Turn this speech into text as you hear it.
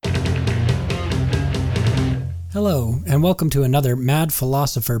Hello, and welcome to another Mad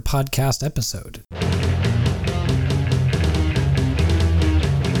Philosopher podcast episode.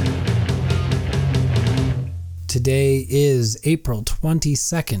 Today is April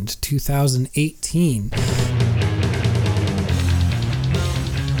 22nd, 2018. The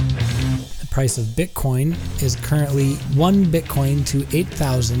price of Bitcoin is currently 1 Bitcoin to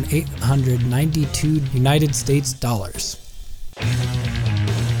 8,892 United States dollars.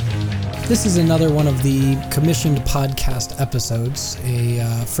 This is another one of the commissioned podcast episodes.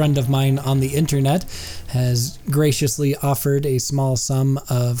 A friend of mine on the internet has graciously offered a small sum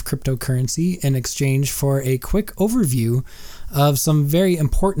of cryptocurrency in exchange for a quick overview of some very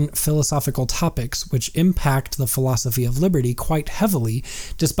important philosophical topics which impact the philosophy of liberty quite heavily,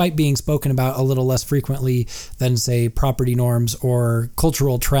 despite being spoken about a little less frequently than, say, property norms or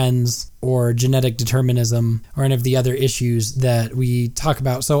cultural trends or genetic determinism or any of the other issues that we talk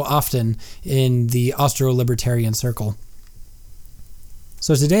about so often in the Austro-libertarian circle.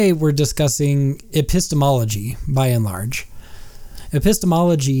 So today we're discussing epistemology by and large.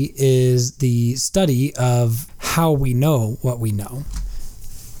 Epistemology is the study of how we know what we know.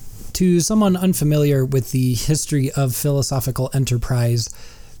 To someone unfamiliar with the history of philosophical enterprise,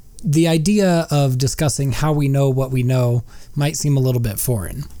 the idea of discussing how we know what we know might seem a little bit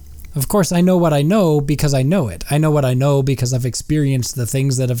foreign. Of course, I know what I know because I know it. I know what I know because I've experienced the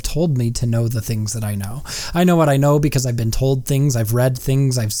things that have told me to know the things that I know. I know what I know because I've been told things, I've read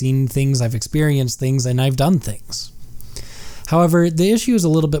things, I've seen things, I've experienced things, and I've done things. However, the issue is a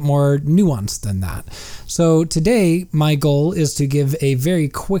little bit more nuanced than that. So today, my goal is to give a very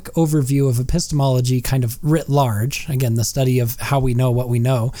quick overview of epistemology, kind of writ large, again, the study of how we know what we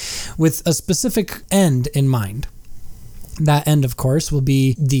know, with a specific end in mind. That end, of course, will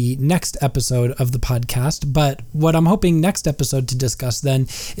be the next episode of the podcast, but what I'm hoping next episode to discuss then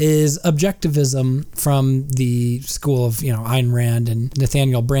is objectivism from the school of, Ayn Rand and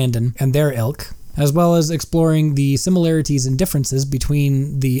Nathaniel Branden and their ilk, as well as exploring the similarities and differences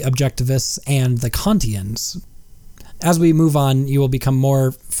between the objectivists and the Kantians. As we move on, you will become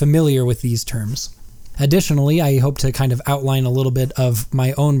more familiar with these terms. Additionally, I hope to kind of outline a little bit of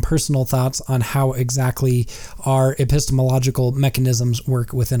my own personal thoughts on how exactly our epistemological mechanisms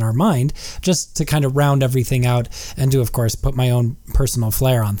work within our mind, just to kind of round everything out and to, of course, put my own personal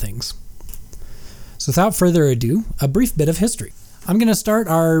flair on things. So without further ado, a brief bit of history. I'm going to start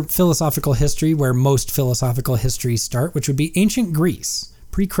our philosophical history where most philosophical histories start, which would be ancient Greece,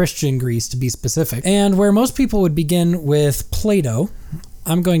 pre-Christian Greece to be specific, and where most people would begin with Plato.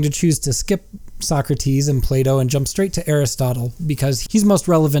 I'm going to choose to skip Socrates and Plato and jump straight to Aristotle because he's most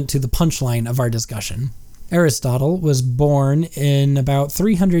relevant to the punchline of our discussion. Aristotle was born in about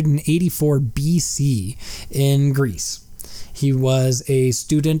 384 BC in Greece. He was a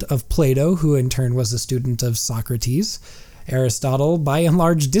student of Plato, who in turn was a student of Socrates. Aristotle, by and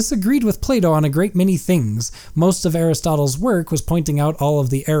large, disagreed with Plato on a great many things. Most of Aristotle's work was pointing out all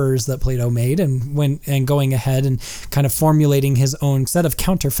of the errors that Plato made and going ahead and kind of formulating his own set of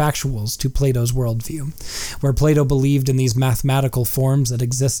counterfactuals to Plato's worldview, where Plato believed in these mathematical forms that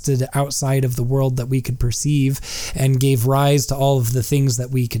existed outside of the world that we could perceive and gave rise to all of the things that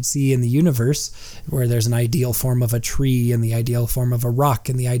we could see in the universe, where there's an ideal form of a tree and the ideal form of a rock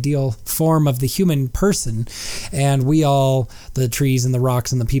and the ideal form of the human person, and we all, the trees and the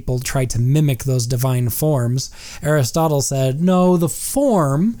rocks and the people, tried to mimic those divine forms. Aristotle said, no, the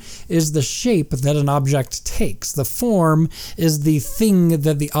form is the shape that an object takes. The form is the thing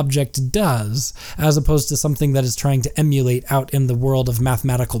that the object does, as opposed to something that is trying to emulate out in the world of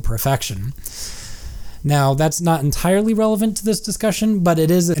mathematical perfection. Now, that's not entirely relevant to this discussion, but it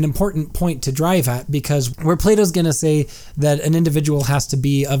is an important point to drive at, because where Plato's going to say that an individual has to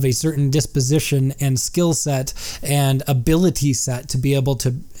be of a certain disposition and skill set and ability set to be able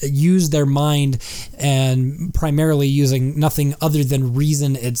to use their mind, and primarily using nothing other than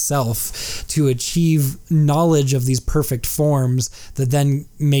reason itself to achieve knowledge of these perfect forms that then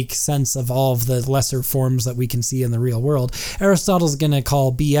make sense of all of the lesser forms that we can see in the real world, Aristotle's going to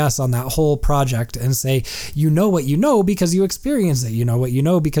call BS on that whole project and say, you know what you know because you experience it. You know what you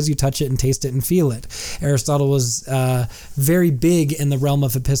know because you touch it and taste it and feel it. Aristotle was very big in the realm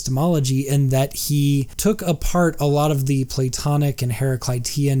of epistemology in that he took apart a lot of the Platonic and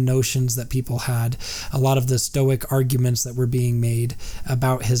Heraclitean notions that people had, a lot of the Stoic arguments that were being made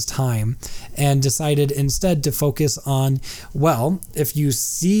about his time, and decided instead to focus on, well, if you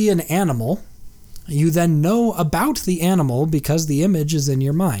see an animal, you then know about the animal because the image is in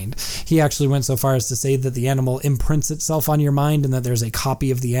your mind. He actually went so far as to say that the animal imprints itself on your mind and that there's a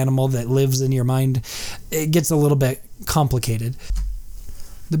copy of the animal that lives in your mind. It gets a little bit complicated.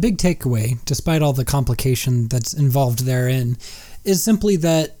 The big takeaway, despite all the complication that's involved therein, is simply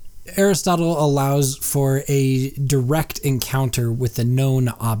that Aristotle allows for a direct encounter with a known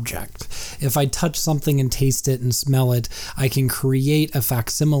object. If I touch something and taste it and smell it, I can create a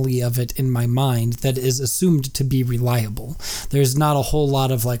facsimile of it in my mind that is assumed to be reliable. There's not a whole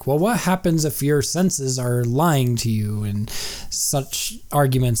lot of like, well, what happens if your senses are lying to you, and such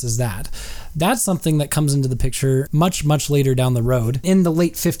arguments as that. That's something that comes into the picture much, much later down the road in the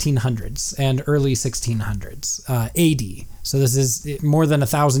late 1500s and early 1600s, AD. So this is more than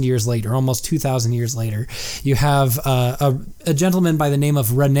 1,000 years later, almost 2,000 years later. You have a gentleman by the name of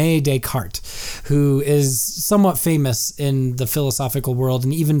René Descartes, who is somewhat famous in the philosophical world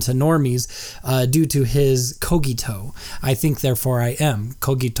and even to normies due to his cogito. I think, therefore I am.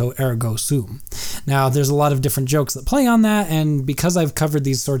 Cogito ergo sum. Now, there's a lot of different jokes that play on that, and because I've covered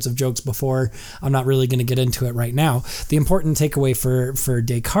these sorts of jokes before, I'm not really going to get into it right now. The important takeaway for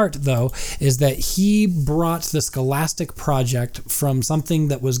Descartes, though, is that he brought the scholastic project from something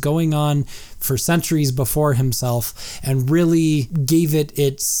that was going on for centuries before himself and really gave it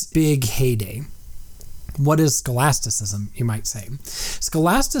its big heyday. What is scholasticism, you might say?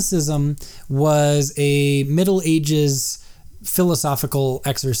 Scholasticism was a Middle Ages philosophical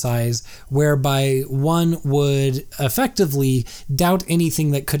exercise whereby one would effectively doubt anything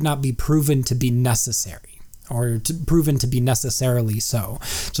that could not be proven to be necessary, or proven to be necessarily so.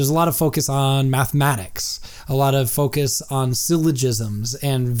 So there's a lot of focus on mathematics, a lot of focus on syllogisms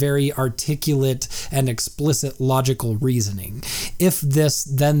and very articulate and explicit logical reasoning. If this,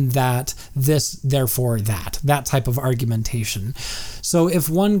 then that, this, therefore that type of argumentation. So if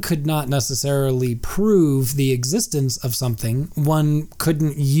one could not necessarily prove the existence of something, one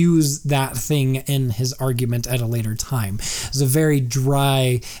couldn't use that thing in his argument at a later time. It's a very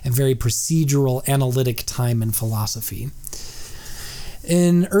dry and very procedural, analytic time in philosophy.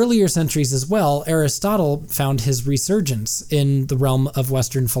 In earlier centuries as well, Aristotle found his resurgence in the realm of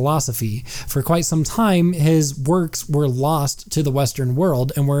Western philosophy. For quite some time, his works were lost to the Western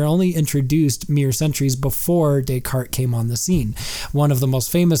world and were only introduced mere centuries before Descartes came on the scene. One of the most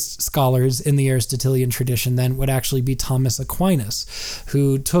famous scholars in the Aristotelian tradition then would actually be Thomas Aquinas,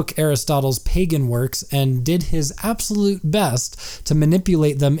 who took Aristotle's pagan works and did his absolute best to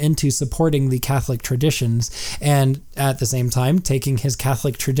manipulate them into supporting the Catholic traditions, and at the same time taking his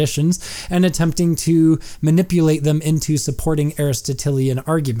Catholic traditions and attempting to manipulate them into supporting Aristotelian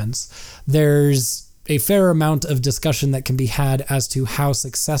arguments. There's a fair amount of discussion that can be had as to how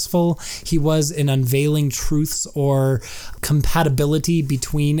successful he was in unveiling truths or compatibility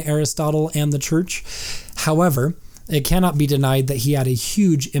between Aristotle and the Church. However, it cannot be denied that he had a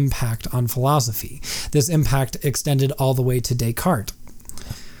huge impact on philosophy. This impact extended all the way to Descartes.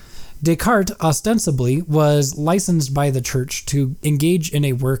 Descartes, ostensibly, was licensed by the Church to engage in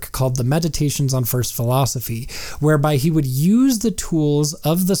a work called the Meditations on First Philosophy, whereby he would use the tools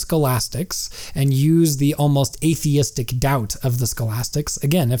of the scholastics and use the almost atheistic doubt of the scholastics.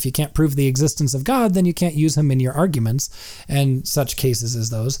 Again, if you can't prove the existence of God, then you can't use him in your arguments, and such cases as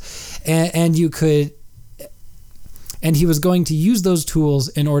those. And he was going to use those tools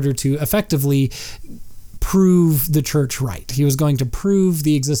in order to effectively prove the Church right. He was going to prove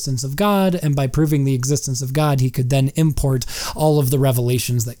the existence of God, and by proving the existence of God, he could then import all of the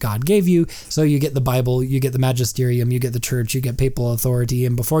revelations that God gave you. So you get the Bible, you get the magisterium, you get the Church, you get papal authority,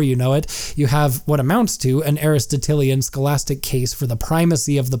 and before you know it, you have what amounts to an Aristotelian scholastic case for the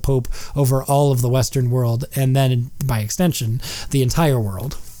primacy of the Pope over all of the Western world, and then, by extension, the entire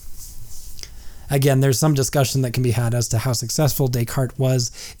world. Again, there's some discussion that can be had as to how successful Descartes was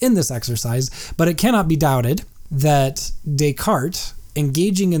in this exercise, but it cannot be doubted that Descartes,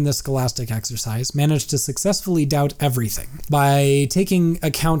 engaging in this scholastic exercise, managed to successfully doubt everything by taking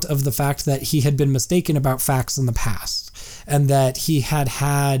account of the fact that he had been mistaken about facts in the past, and that he had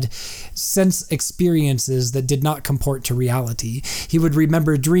had sense experiences that did not comport to reality. He would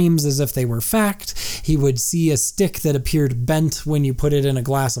remember dreams as if they were fact. He would see a stick that appeared bent when you put it in a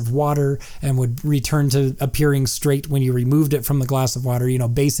glass of water and would return to appearing straight when you removed it from the glass of water. You know,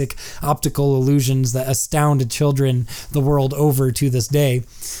 basic optical illusions that astound children the world over to this day.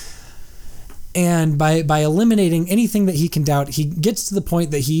 And by eliminating anything that he can doubt, he gets to the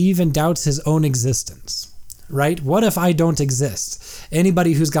point that he even doubts his own existence. Right? What if I don't exist?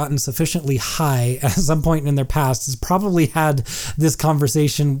 Anybody who's gotten sufficiently high at some point in their past has probably had this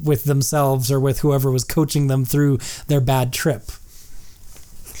conversation with themselves or with whoever was coaching them through their bad trip.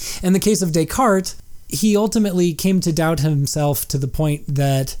 In the case of Descartes, he ultimately came to doubt himself to the point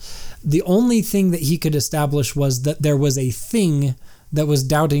that the only thing that he could establish was that there was a thing that was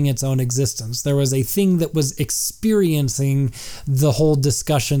doubting its own existence. There was a thing that was experiencing the whole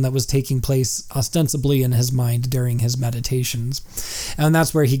discussion that was taking place ostensibly in his mind during his meditations. And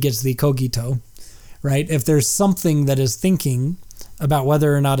that's where he gets the cogito, right? If there's something that is thinking about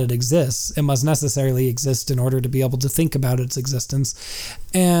whether or not it exists, it must necessarily exist in order to be able to think about its existence.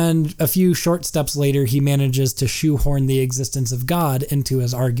 And a few short steps later, he manages to shoehorn the existence of God into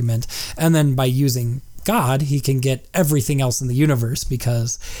his argument. And then by using God, he can get everything else in the universe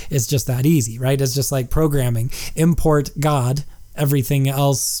because it's just that easy, right? It's just like programming. Import God, everything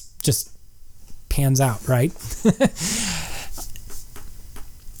else just pans out, right?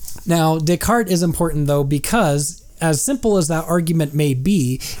 Now, Descartes is important, though, because as simple as that argument may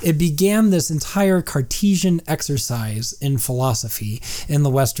be, it began this entire Cartesian exercise in philosophy in the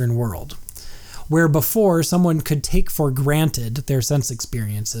Western world, where before someone could take for granted their sense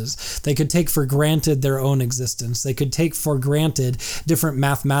experiences. They could take for granted their own existence. They could take for granted different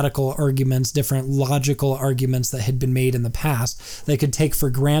mathematical arguments, different logical arguments that had been made in the past. They could take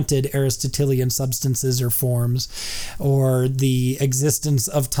for granted Aristotelian substances or forms, or the existence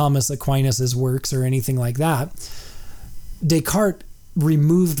of Thomas Aquinas's works or anything like that. Descartes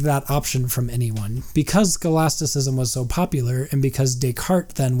removed that option from anyone. Because scholasticism was so popular, and because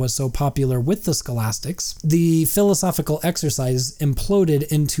Descartes then was so popular with the scholastics, the philosophical exercise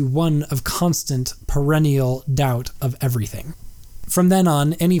imploded into one of constant, perennial doubt of everything. From then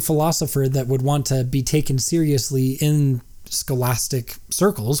on, any philosopher that would want to be taken seriously in scholastic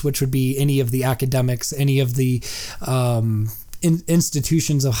circles, which would be any of the academics, any of the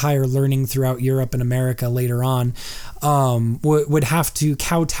institutions of higher learning throughout Europe and America later on, would have to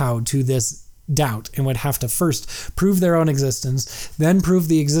kowtow to this doubt and would have to first prove their own existence, then prove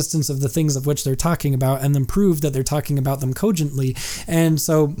the existence of the things of which they're talking about, and then prove that they're talking about them cogently. And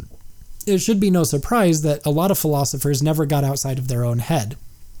so it should be no surprise that a lot of philosophers never got outside of their own head.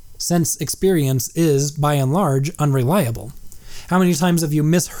 Sense experience is, by and large, unreliable. How many times have you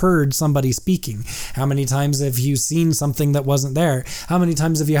misheard somebody speaking? How many times have you seen something that wasn't there? How many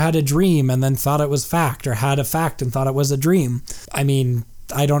times have you had a dream and then thought it was fact, or had a fact and thought it was a dream? I mean,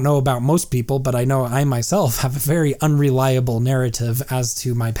 I don't know about most people, but I know I myself have a very unreliable narrative as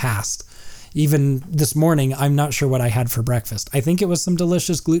to my past. Even this morning, I'm not sure what I had for breakfast. I think it was some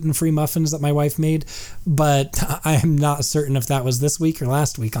delicious gluten-free muffins that my wife made, but I'm not certain if that was this week or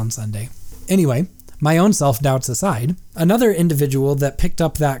last week on Sunday. Anyway, my own self-doubts aside, another individual that picked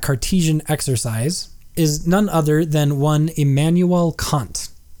up that Cartesian exercise is none other than one Immanuel Kant.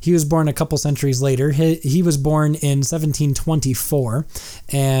 He was born a couple centuries later. He was born in 1724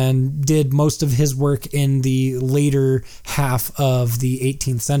 and did most of his work in the later half of the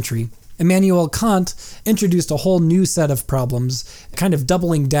 18th century. Immanuel Kant introduced a whole new set of problems, kind of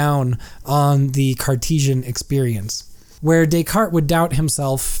doubling down on the Cartesian experience, where Descartes would doubt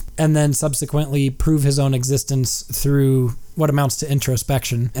himself and then subsequently prove his own existence through what amounts to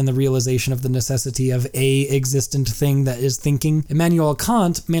introspection and the realization of the necessity of a existent thing that is thinking. Immanuel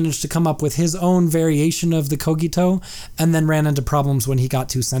Kant managed to come up with his own variation of the cogito and then ran into problems when he got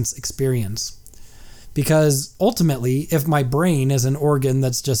to sense experience. Because ultimately, if my brain is an organ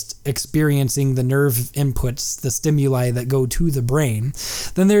that's just experiencing the nerve inputs, the stimuli that go to the brain,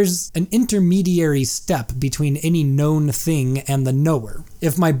 then there's an intermediary step between any known thing and the knower.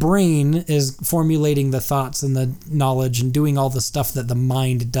 If my brain is formulating the thoughts and the knowledge and doing all the stuff that the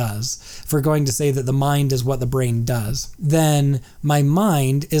mind does, if we're going to say that the mind is what the brain does, then my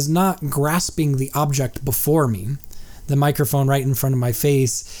mind is not grasping the object before me. The microphone right in front of my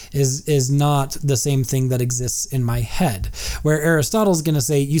face is not the same thing that exists in my head. Where Aristotle's going to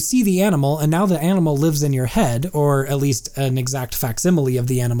say, you see the animal, and now the animal lives in your head, or at least an exact facsimile of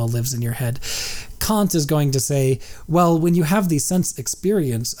the animal lives in your head. Kant is going to say, well, when you have the sense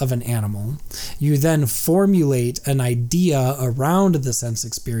experience of an animal, you then formulate an idea around the sense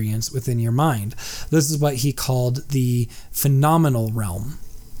experience within your mind. This is what he called the phenomenal realm.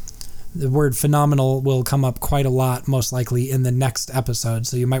 The word phenomenal will come up quite a lot, most likely in the next episode,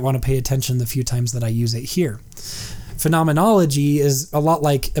 so you might want to pay attention the few times that I use it here. Phenomenology is a lot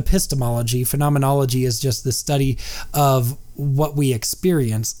like epistemology. Phenomenology is just the study of what we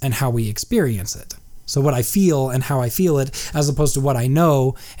experience and how we experience it. So what I feel and how I feel it, as opposed to what I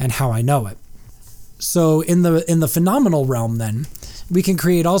know and how I know it. So in the phenomenal realm then, we can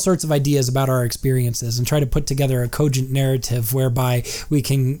create all sorts of ideas about our experiences and try to put together a cogent narrative whereby we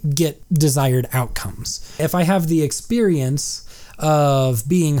can get desired outcomes. If I have the experience of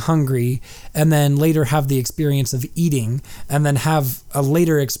being hungry and then later have the experience of eating and then have a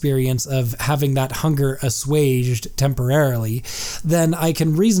later experience of having that hunger assuaged temporarily, then I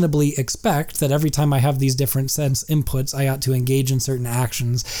can reasonably expect that every time I have these different sense inputs, I ought to engage in certain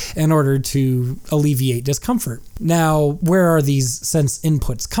actions in order to alleviate discomfort. Now, where are these sense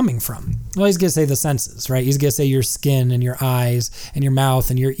inputs coming from? Well, he's going to say the senses, right? He's going to say your skin and your eyes and your mouth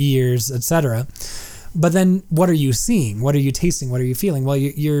and your ears, etc. But then what are you seeing? What are you tasting? What are you feeling? Well,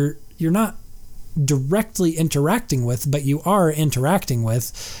 you're not directly interacting with, but you are interacting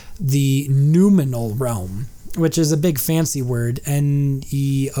with the noumenal realm, which is a big fancy word, Neumenal,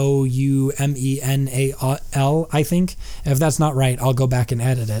 I think. If that's not right, I'll go back and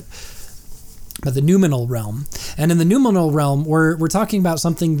edit it. But the noumenal realm. And in the noumenal realm, we're talking about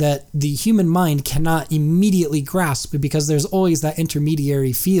something that the human mind cannot immediately grasp because there's always that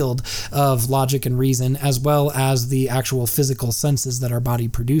intermediary field of logic and reason, as well as the actual physical senses that our body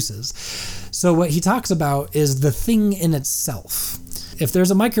produces. So what he talks about is the thing in itself. If there's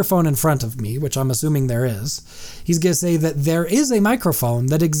a microphone in front of me, which I'm assuming there is, he's going to say that there is a microphone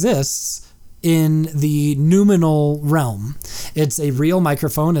that exists in the noumenal realm. It's a real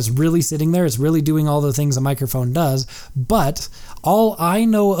microphone. It's really sitting there. It's really doing all the things a microphone does. But all I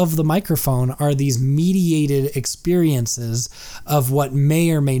know of the microphone are these mediated experiences of what may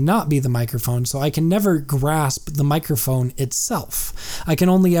or may not be the microphone. So I can never grasp the microphone itself. I can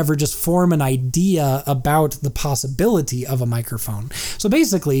only ever just form an idea about the possibility of a microphone. So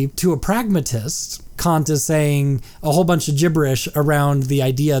basically, to a pragmatist, Kant is saying a whole bunch of gibberish around the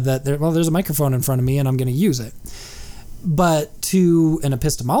idea that there's a microphone in front of me and I'm going to use it. But to an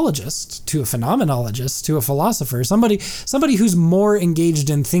epistemologist, to a phenomenologist, to a philosopher, somebody who's more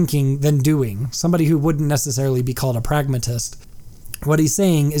engaged in thinking than doing, somebody who wouldn't necessarily be called a pragmatist, what he's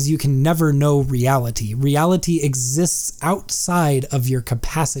saying is you can never know reality. Reality exists outside of your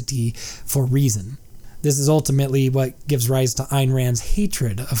capacity for reason. This is ultimately what gives rise to Ayn Rand's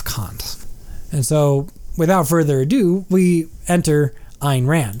hatred of Kant. And so, without further ado, we enter Ayn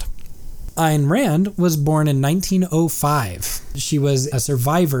Rand. Ayn Rand was born in 1905. She was a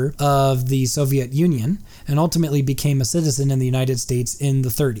survivor of the Soviet Union and ultimately became a citizen in the United States in the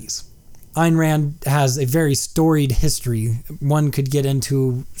 30s. Ayn Rand has a very storied history. One could get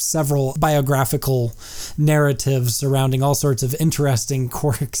into several biographical narratives surrounding all sorts of interesting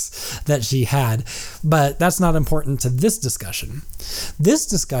quirks that she had, but that's not important to this discussion. This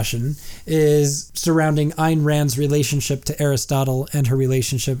discussion is surrounding Ayn Rand's relationship to Aristotle and her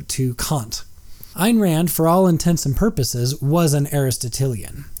relationship to Kant. Ayn Rand, for all intents and purposes, was an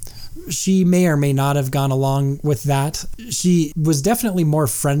Aristotelian. She may or may not have gone along with that. She was definitely more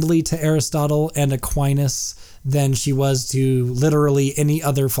friendly to Aristotle and Aquinas than she was to literally any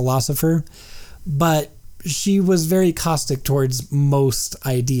other philosopher, but she was very caustic towards most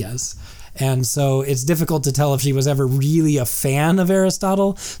ideas. And so it's difficult to tell if she was ever really a fan of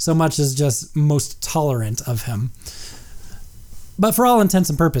Aristotle so much as just most tolerant of him. But for all intents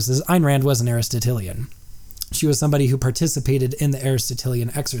and purposes, Ayn Rand was an Aristotelian. She was somebody who participated in the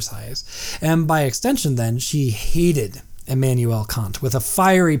Aristotelian exercise. And by extension, then, she hated Immanuel Kant with a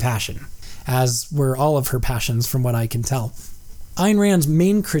fiery passion, as were all of her passions from what I can tell. Ayn Rand's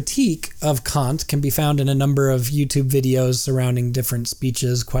main critique of Kant can be found in a number of YouTube videos surrounding different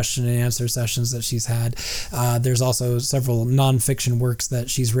speeches, question and answer sessions that she's had. There's also several nonfiction works that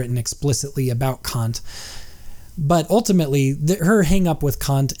she's written explicitly about Kant. But ultimately, her hang-up with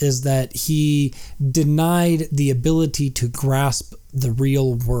Kant is that he denied the ability to grasp the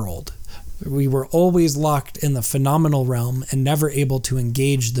real world. We were always locked in the phenomenal realm and never able to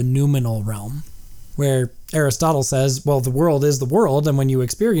engage the noumenal realm, where Aristotle says, well, the world is the world, and when you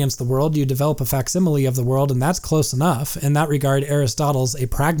experience the world, you develop a facsimile of the world, and that's close enough. In that regard, Aristotle's a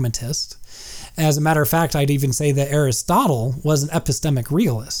pragmatist. As a matter of fact, I'd even say that Aristotle was an epistemic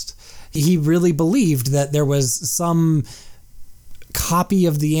realist. He really believed that there was some copy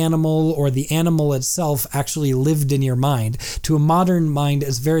of the animal or the animal itself actually lived in your mind. To a modern mind,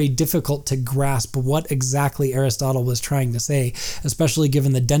 it's very difficult to grasp what exactly Aristotle was trying to say, especially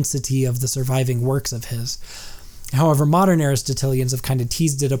given the density of the surviving works of his. However, modern Aristotelians have kind of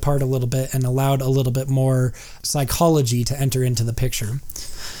teased it apart a little bit and allowed a little bit more psychology to enter into the picture.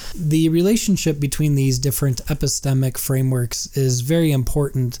 The relationship between these different epistemic frameworks is very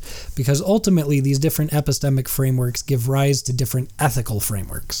important because ultimately these different epistemic frameworks give rise to different ethical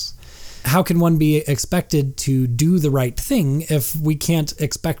frameworks. How can one be expected to do the right thing if we can't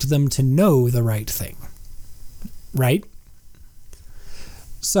expect them to know the right thing? Right?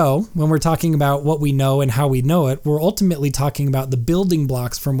 So when we're talking about what we know and how we know it, we're ultimately talking about the building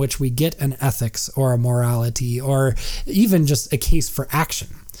blocks from which we get an ethics or a morality or even just a case for action,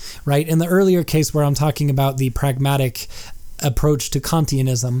 right? In the earlier case where I'm talking about the pragmatic approach to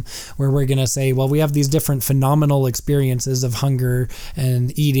Kantianism, where we're going to say, well, we have these different phenomenal experiences of hunger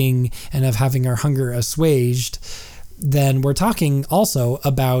and eating and of having our hunger assuaged, then we're talking also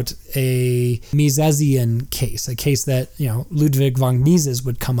about a Misesian case, a case that, Ludwig von Mises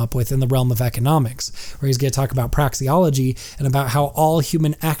would come up with in the realm of economics, where he's going to talk about praxeology and about how all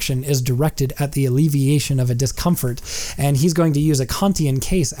human action is directed at the alleviation of a discomfort. And he's going to use a Kantian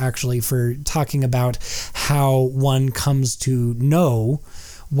case, actually, for talking about how one comes to know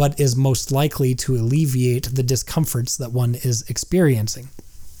what is most likely to alleviate the discomforts that one is experiencing.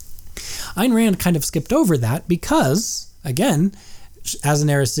 Ayn Rand kind of skipped over that because, again, as an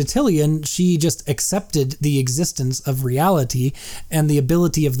Aristotelian, she just accepted the existence of reality and the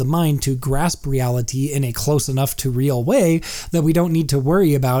ability of the mind to grasp reality in a close enough to real way that we don't need to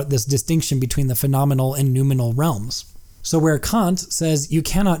worry about this distinction between the phenomenal and noumenal realms. So where Kant says you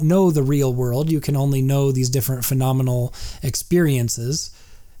cannot know the real world, you can only know these different phenomenal experiences,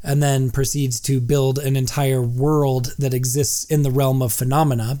 and then proceeds to build an entire world that exists in the realm of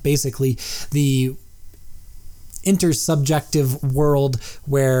phenomena, basically the intersubjective world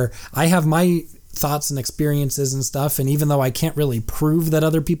where I have my thoughts and experiences and stuff, and even though I can't really prove that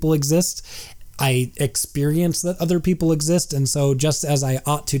other people exist, I experience that other people exist, and so just as I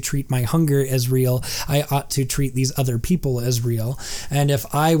ought to treat my hunger as real, I ought to treat these other people as real. And if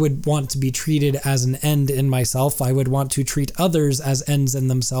I would want to be treated as an end in myself, I would want to treat others as ends in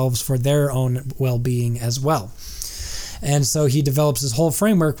themselves for their own well-being as well. And so he develops this whole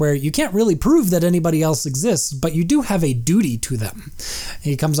framework where you can't really prove that anybody else exists, but you do have a duty to them.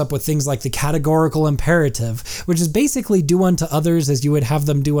 He comes up with things like the categorical imperative, which is basically do unto others as you would have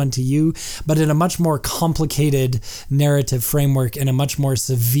them do unto you, but in a much more complicated narrative framework and a much more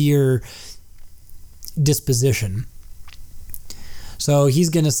severe disposition. So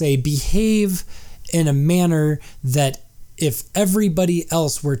he's going to say, behave in a manner that if everybody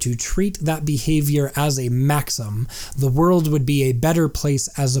else were to treat that behavior as a maxim, the world would be a better place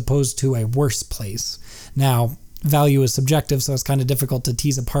as opposed to a worse place. Now, value is subjective, so it's kind of difficult to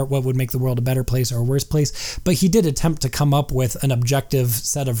tease apart what would make the world a better place or a worse place, but he did attempt to come up with an objective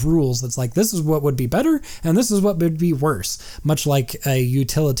set of rules that's like, this is what would be better, and this is what would be worse, much like a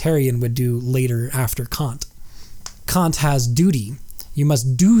utilitarian would do later after Kant. Kant has duty. You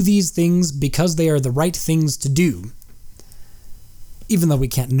must do these things because they are the right things to do, even though we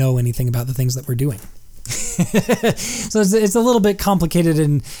can't know anything about the things that we're doing. So it's a little bit complicated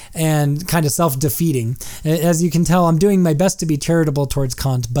and kind of self-defeating. As you can tell, I'm doing my best to be charitable towards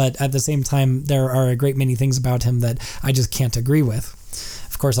Kant, but at the same time, there are a great many things about him that I just can't agree with.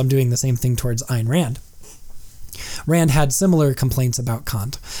 Of course, I'm doing the same thing towards Ayn Rand. Rand had similar complaints about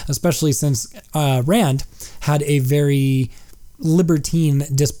Kant, especially since Rand had a very libertine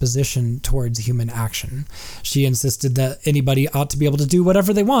disposition towards human action. She insisted that anybody ought to be able to do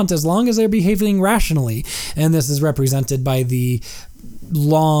whatever they want as long as they're behaving rationally. And this is represented by the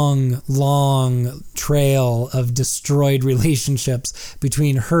long trail of destroyed relationships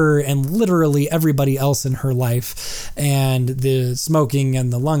between her and literally everybody else in her life, and the smoking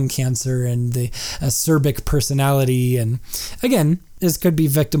and the lung cancer and the acerbic personality. And again, this could be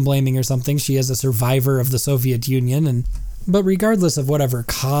victim blaming or something. She is a survivor of the Soviet Union, but regardless of whatever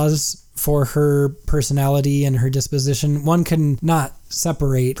cause for her personality and her disposition, one can not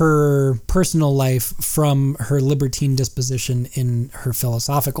separate her personal life from her libertine disposition in her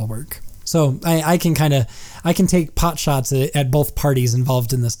philosophical work. So I can take pot shots at both parties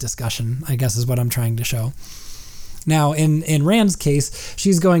involved in this discussion, I guess is what I'm trying to show. Now, in Rand's case,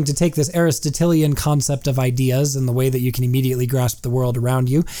 she's going to take this Aristotelian concept of ideas and the way that you can immediately grasp the world around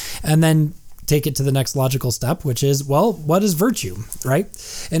you, and then take it to the next logical step, which is, well, what is virtue, right?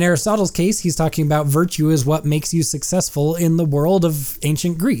 In Aristotle's case, he's talking about virtue is what makes you successful in the world of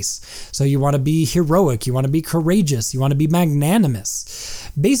ancient Greece. So you want to be heroic, you want to be courageous, you want to be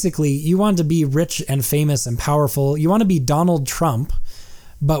magnanimous. Basically, you want to be rich and famous and powerful. You want to be Donald Trump,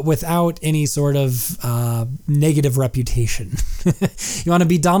 but without any sort of negative reputation. You want to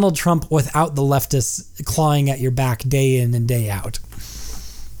be Donald Trump without the leftists clawing at your back day in and day out.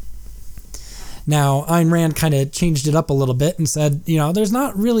 Now, Ayn Rand kind of changed it up a little bit and said, there's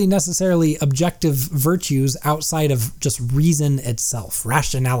not really necessarily objective virtues outside of just reason itself,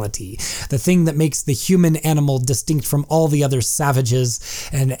 rationality, the thing that makes the human animal distinct from all the other savages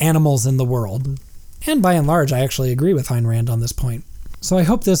and animals in the world. And by and large, I actually agree with Ayn Rand on this point. So I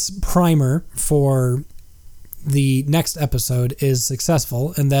hope this primer for the next episode is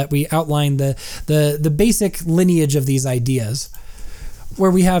successful and that we outline the basic lineage of these ideas,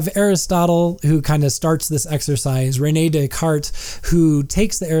 where we have Aristotle, who kind of starts this exercise, René Descartes, who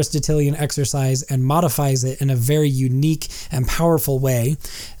takes the Aristotelian exercise and modifies it in a very unique and powerful way,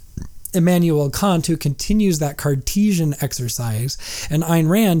 Immanuel Kant, who continues that Cartesian exercise, and Ayn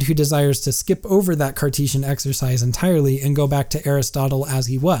Rand, who desires to skip over that Cartesian exercise entirely and go back to Aristotle as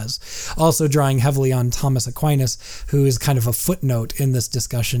he was, also drawing heavily on Thomas Aquinas, who is kind of a footnote in this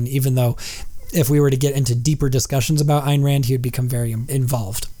discussion, even though if we were to get into deeper discussions about Ayn Rand, he would become very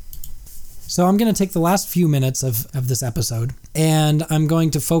involved. So I'm going to take the last few minutes of this episode, and I'm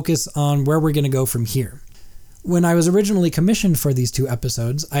going to focus on where we're going to go from here. When I was originally commissioned for these 2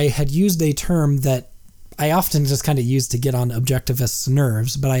 episodes, I had used a term that I often just kind of use to get on objectivists'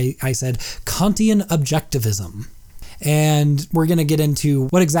 nerves, but I said Kantian objectivism. And we're going to get into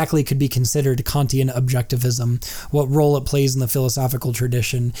what exactly could be considered Kantian objectivism, what role it plays in the philosophical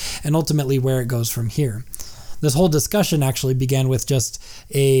tradition, and ultimately where it goes from here. This whole discussion actually began with just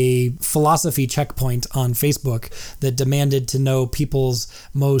a philosophy checkpoint on Facebook that demanded to know people's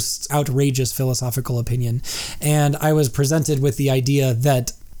most outrageous philosophical opinion. And I was presented with the idea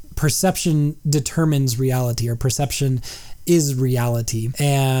that perception determines reality, or perception is reality.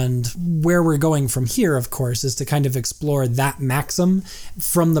 And where we're going from here, of course, is to kind of explore that maxim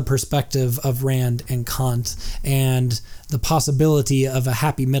from the perspective of Rand and Kant and the possibility of a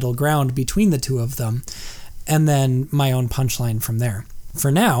happy middle ground between the two of them, and then my own punchline from there.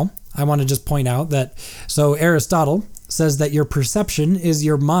 For now, I want to just point out that, so Aristotle says that your perception is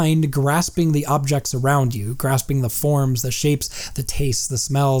your mind grasping the objects around you, grasping the forms, the shapes, the tastes, the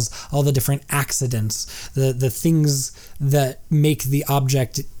smells, all the different accidents, the things that make the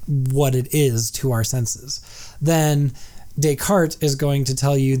object what it is to our senses. Then Descartes is going to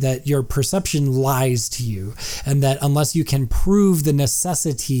tell you that your perception lies to you, and that unless you can prove the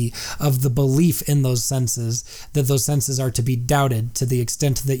necessity of the belief in those senses, that those senses are to be doubted to the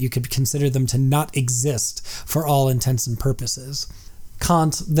extent that you could consider them to not exist for all intents and purposes.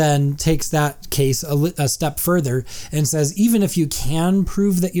 Kant then takes that case a step further and says, even if you can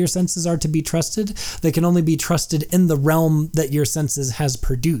prove that your senses are to be trusted, they can only be trusted in the realm that your senses has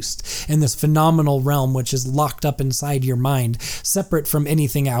produced, in this phenomenal realm which is locked up inside your mind, separate from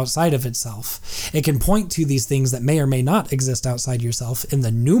anything outside of itself. It can point to these things that may or may not exist outside yourself in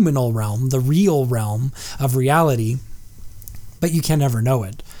the noumenal realm, the real realm of reality, but you can never know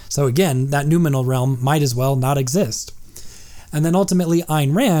it. So again, that noumenal realm might as well not exist. And then ultimately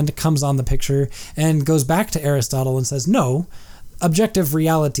Ayn Rand comes on the picture and goes back to Aristotle and says, no, objective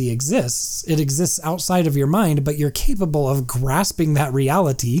reality exists. It exists outside of your mind, but you're capable of grasping that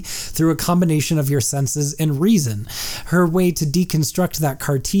reality through a combination of your senses and reason. Her way to deconstruct that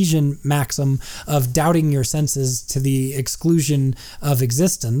Cartesian maxim of doubting your senses to the exclusion of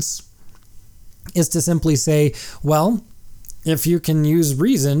existence is to simply say, well, if you can use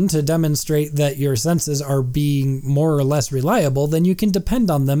reason to demonstrate that your senses are being more or less reliable, then you can depend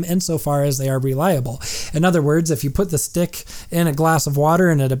on them insofar as they are reliable. In other words, if you put the stick in a glass of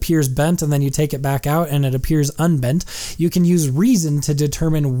water and it appears bent and then you take it back out and it appears unbent, you can use reason to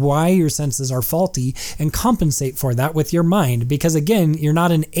determine why your senses are faulty and compensate for that with your mind, because again, you're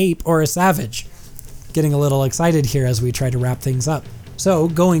not an ape or a savage. Getting a little excited here as we try to wrap things up. So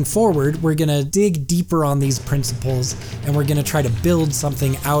going forward, we're going to dig deeper on these principles and we're going to try to build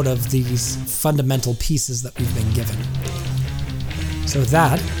something out of these fundamental pieces that we've been given. So with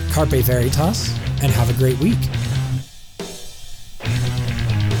that, Carpe Veritas, and have a great week.